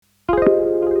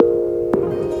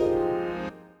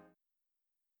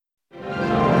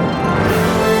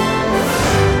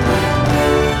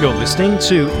listening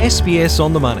to SBS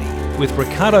On The Money with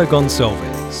Ricardo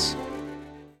Gonçalves.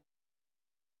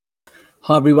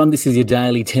 Hi everyone, this is your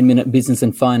daily 10-minute business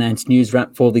and finance news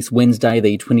wrap for this Wednesday,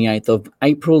 the 28th of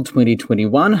April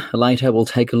 2021. Later we'll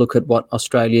take a look at what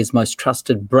Australia's most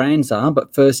trusted brands are,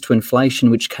 but first to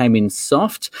inflation, which came in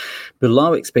soft,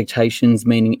 below expectations,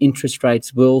 meaning interest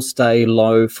rates will stay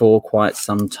low for quite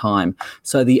some time.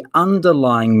 So the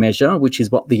underlying measure, which is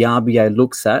what the RBA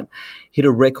looks at, hit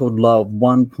a record low of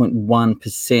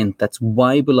 1.1%. That's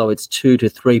way below its 2 to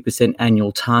 3%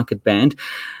 annual target band.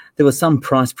 There were some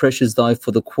price pressures, though,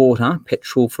 for the quarter.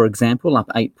 Petrol, for example, up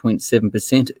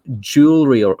 8.7%.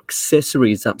 Jewellery or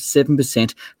accessories up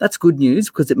 7%. That's good news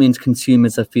because it means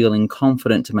consumers are feeling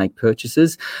confident to make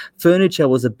purchases. Furniture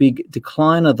was a big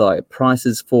decliner, though.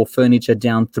 Prices for furniture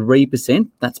down 3%.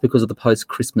 That's because of the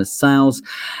post-Christmas sales.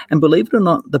 And believe it or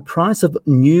not, the price of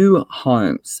new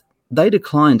homes, they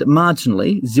declined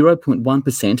marginally,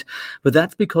 0.1%, but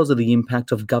that's because of the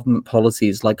impact of government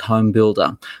policies like Home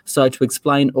Builder. So to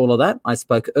explain all of that, I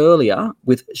spoke earlier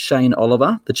with Shane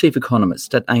Oliver, the Chief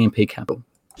Economist at AMP Capital.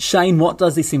 Shane, what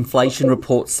does this inflation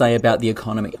report say about the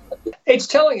economy? It's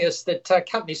telling us that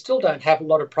companies still don't have a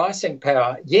lot of pricing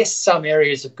power. Yes, some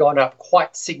areas have gone up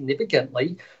quite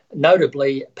significantly,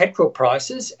 notably petrol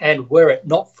prices, and were it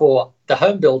not for the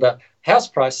Home Builder house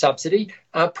price subsidy,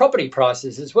 property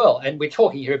prices as well. And we're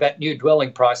talking here about new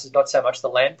dwelling prices, not so much the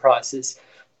land prices.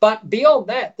 But beyond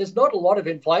that, there's not a lot of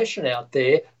inflation out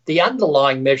there. The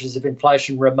underlying measures of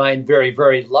inflation remain very,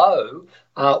 very low,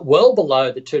 well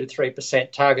below the 2 to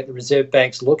 3% target the Reserve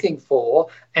Bank's looking for.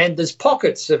 And there's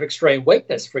pockets of extreme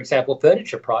weakness. For example,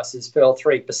 furniture prices fell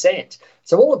 3%.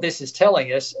 So all of this is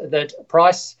telling us that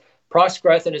price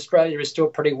growth in Australia is still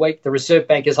pretty weak. The Reserve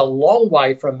Bank is a long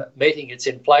way from meeting its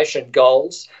inflation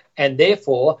goals, and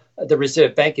therefore the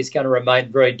Reserve Bank is going to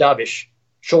remain very dovish.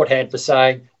 Shorthand for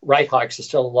saying rate hikes are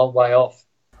still a long way off.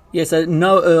 Yeah, so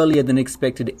no earlier than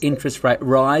expected interest rate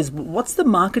rise. What's the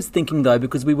markets thinking, though?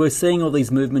 Because we were seeing all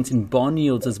these movements in bond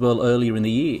yields as well earlier in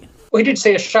the year. We did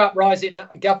see a sharp rise in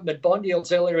government bond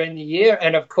yields earlier in the year,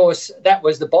 and of course that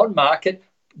was the bond market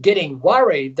getting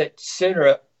worried that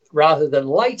sooner rather than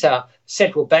later,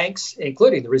 central banks,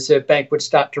 including the Reserve Bank, would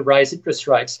start to raise interest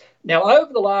rates. Now,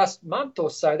 over the last month or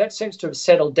so, that seems to have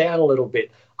settled down a little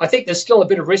bit. I think there's still a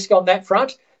bit of risk on that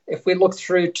front. If we look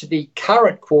through to the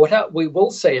current quarter, we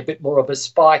will see a bit more of a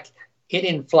spike in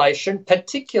inflation,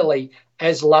 particularly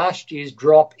as last year's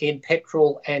drop in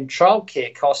petrol and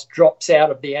childcare costs drops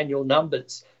out of the annual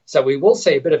numbers. So we will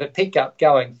see a bit of a pickup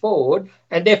going forward,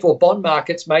 and therefore bond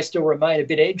markets may still remain a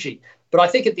bit edgy. But I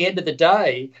think at the end of the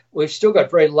day, we've still got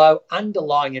very low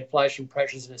underlying inflation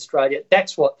pressures in Australia.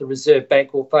 That's what the Reserve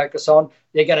Bank will focus on.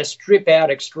 They're going to strip out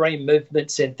extreme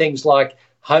movements in things like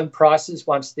home prices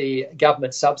once the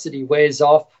government subsidy wears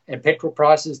off and petrol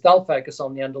prices. They'll focus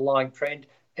on the underlying trend.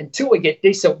 Until we get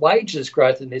decent wages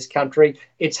growth in this country,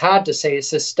 it's hard to see a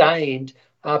sustained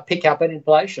pickup in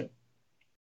inflation.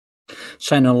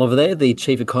 Shane Oliver there, the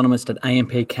Chief Economist at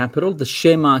AMP Capital. The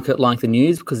share market liked the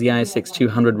news because the ASX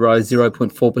 200 rose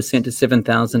 0.4% to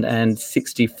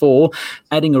 7,064,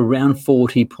 adding around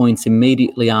 40 points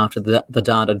immediately after the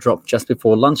data dropped just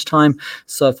before lunchtime.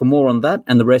 So for more on that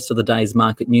and the rest of the day's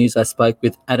market news, I spoke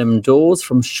with Adam Dawes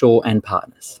from Shaw and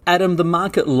Partners. Adam, the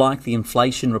market liked the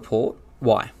inflation report.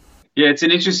 Why? Yeah, it's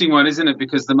an interesting one, isn't it?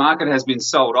 Because the market has been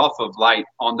sold off of late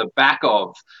on the back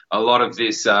of a lot of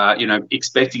this,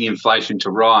 expecting inflation to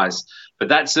rise. But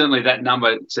that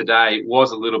number today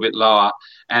was a little bit lower.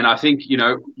 And I think,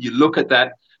 you look at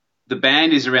that, the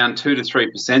band is around 2 to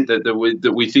 3%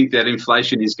 that we think that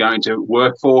inflation is going to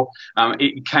work for.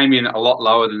 It came in a lot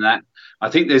lower than that. I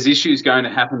think there's issues going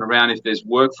to happen around if there's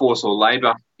workforce or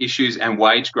labour issues and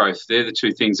wage growth. They're the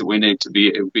two things that we need to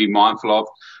be mindful of.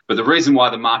 But the reason why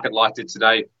the market liked it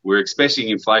today, we're expecting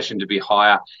inflation to be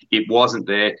higher. It wasn't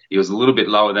there. It was a little bit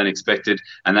lower than expected,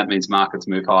 and that means markets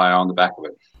move higher on the back of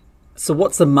it. So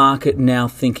what's the market now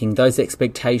thinking? Those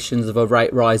expectations of a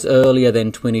rate rise earlier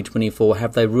than 2024,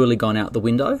 have they really gone out the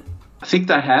window? I think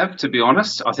they have, to be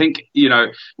honest. I think,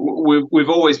 we've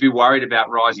always been worried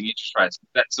about rising interest rates.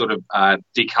 That sort of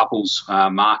decouples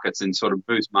markets and sort of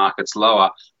moves markets lower.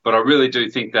 But I really do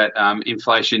think that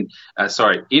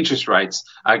interest rates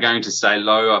are going to stay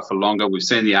lower for longer. We've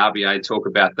seen the RBA talk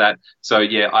about that. So,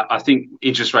 I think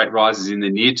interest rate rises in the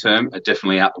near term are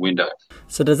definitely out the window.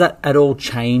 So does that at all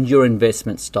change your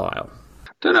investment style?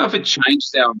 Don't know if it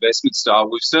changed our investment style.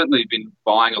 We've certainly been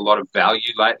buying a lot of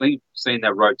value lately. We've seen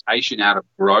that rotation out of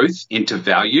growth into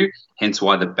value, hence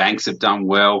why the banks have done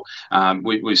well.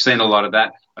 We've seen a lot of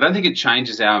that. I don't think it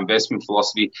changes our investment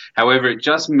philosophy. However, it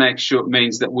just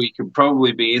means that we could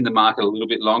probably be in the market a little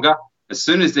bit longer. As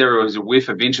soon as there is a whiff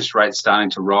of interest rates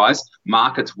starting to rise,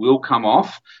 markets will come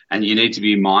off, and you need to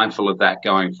be mindful of that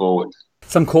going forward.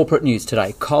 Some corporate news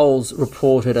today. Coles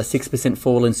reported a 6%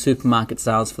 fall in supermarket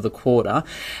sales for the quarter.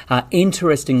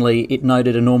 Interestingly, it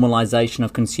noted a normalisation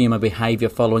of consumer behaviour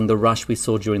following the rush we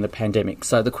saw during the pandemic.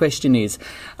 So the question is,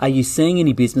 are you seeing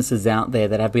any businesses out there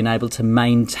that have been able to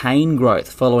maintain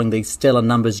growth following these stellar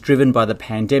numbers driven by the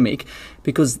pandemic?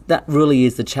 Because that really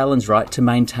is the challenge, right, to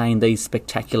maintain these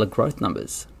spectacular growth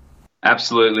numbers.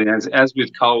 Absolutely. As with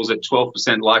Coles at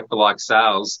 12% like-for-like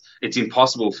sales, it's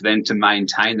impossible for them to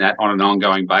maintain that on an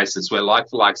ongoing basis, where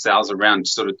like-for-like sales are around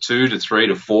sort of 2 to 3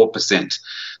 to 4%.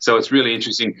 So it's really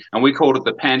interesting. And we called it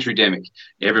the pantry-demic.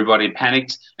 Everybody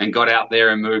panicked and got out there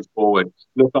and moved forward.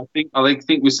 Look, I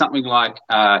think with something like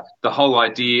the whole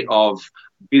idea of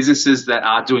businesses that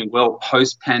are doing well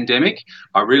post-pandemic,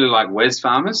 I really like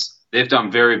Wesfarmers. They've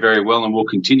done very, very well and will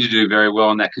continue to do very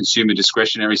well in that consumer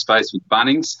discretionary space with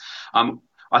Bunnings.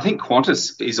 I think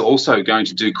Qantas is also going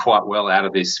to do quite well out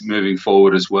of this moving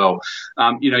forward as well.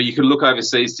 You can look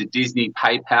overseas to Disney,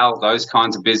 PayPal, those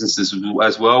kinds of businesses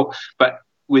as well. But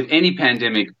with any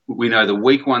pandemic, we know the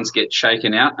weak ones get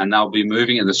shaken out and they'll be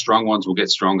moving, and the strong ones will get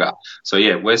stronger. So,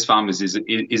 yeah, Wesfarmers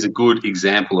is a good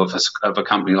example of a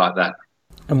company like that.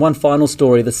 And one final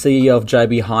story, the CEO of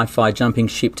JB Hi-Fi jumping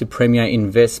ship to Premier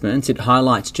Investments. It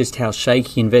highlights just how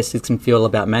shaky investors can feel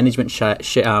about management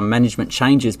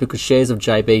changes because shares of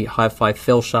JB Hi-Fi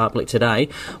fell sharply today.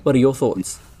 What are your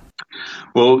thoughts?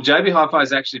 Well, JB Hi-Fi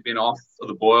has actually been off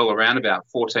the boil around about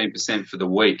 14% for the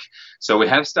week. So we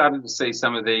have started to see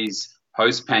some of these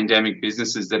post-pandemic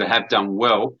businesses that have done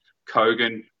well,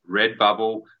 Kogan,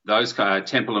 Redbubble, those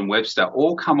Temple and Webster,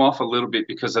 all come off a little bit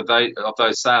because of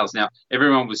those sales. Now,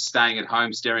 everyone was staying at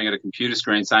home, staring at a computer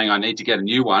screen, saying, I need to get a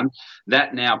new one.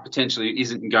 That now potentially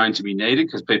isn't going to be needed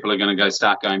because people are going to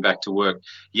start going back to work.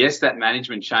 Yes, that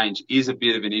management change is a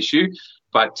bit of an issue,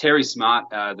 but Terry Smart,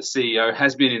 the CEO,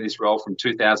 has been in this role from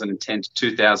 2010 to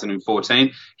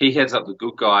 2014. He heads up the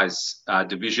Good Guys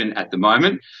division at the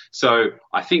moment. So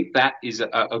I think that is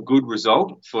a good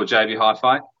result for JB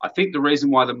Hi-Fi. I think the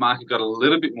reason why the market got a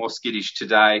little bit more skittish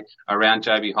today around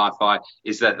JB Hi-Fi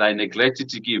is that they neglected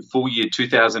to give full year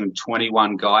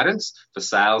 2021 guidance for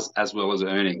sales as well as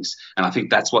earnings. And I think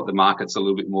that's what the market's a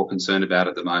little bit more concerned about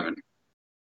at the moment.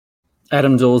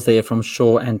 Adam Dawes there from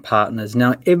Shaw and Partners.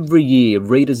 Now, every year,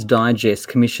 Reader's Digest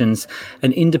commissions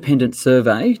an independent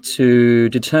survey to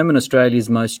determine Australia's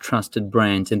most trusted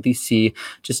brands. And this year,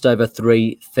 just over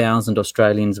 3,000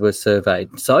 Australians were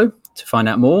surveyed. So, to find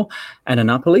out more, Anna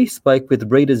Napoli spoke with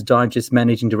Reader's Digest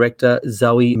Managing Director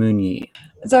Zoe Mounier.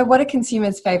 So, what are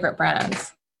consumers' favourite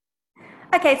brands?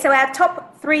 Okay, so our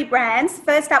top 3 brands,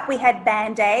 first up we had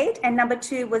Band-Aid, and number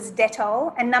 2 was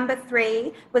Dettol, and number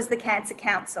 3 was the Cancer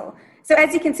Council. So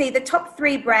as you can see, the top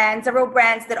 3 brands are all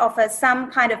brands that offer some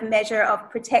kind of measure of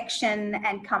protection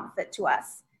and comfort to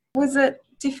us. Was it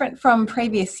different from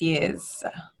previous years?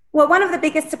 Well, one of the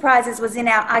biggest surprises was in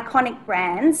our iconic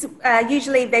brands.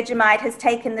 Usually Vegemite has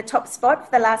taken the top spot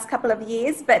for the last couple of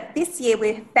years, but this year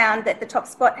we've found that the top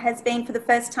spot has been for the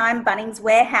first time Bunnings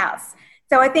Warehouse.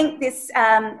 So I think this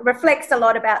reflects a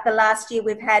lot about the last year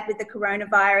we've had with the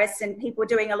coronavirus and people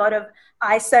doing a lot of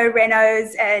ISO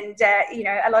renos and,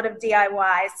 a lot of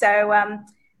DIY. So,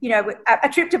 a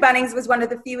trip to Bunnings was one of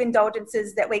the few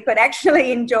indulgences that we could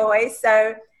actually enjoy.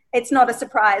 So it's not a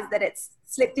surprise that it's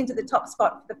slipped into the top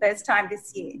spot for the first time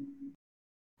this year.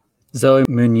 Zoe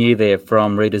Mounier there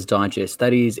from Reader's Digest.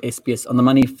 That is SBS On The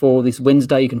Money for this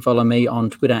Wednesday. You can follow me on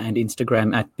Twitter and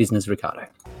Instagram at Business Ricardo.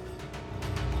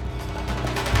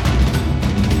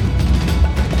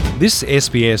 This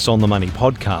SBS On The Money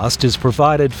podcast is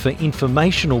provided for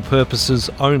informational purposes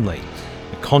only.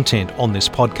 The content on this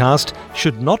podcast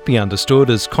should not be understood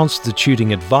as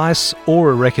constituting advice or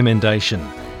a recommendation.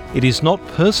 It is not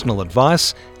personal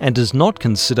advice and does not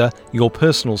consider your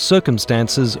personal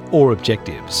circumstances or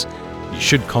objectives. You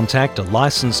should contact a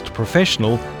licensed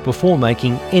professional before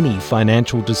making any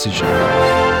financial decision.